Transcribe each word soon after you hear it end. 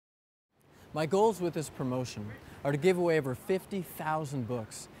My goals with this promotion are to give away over 50,000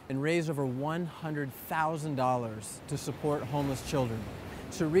 books and raise over $100,000 to support homeless children.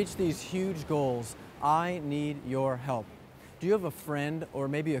 To reach these huge goals, I need your help. Do you have a friend or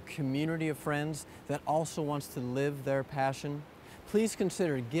maybe a community of friends that also wants to live their passion? Please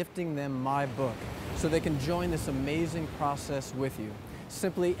consider gifting them my book so they can join this amazing process with you.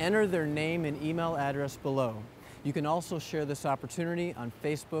 Simply enter their name and email address below. You can also share this opportunity on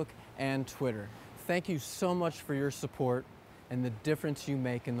Facebook and Twitter. Thank you so much for your support and the difference you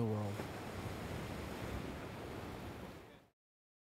make in the world.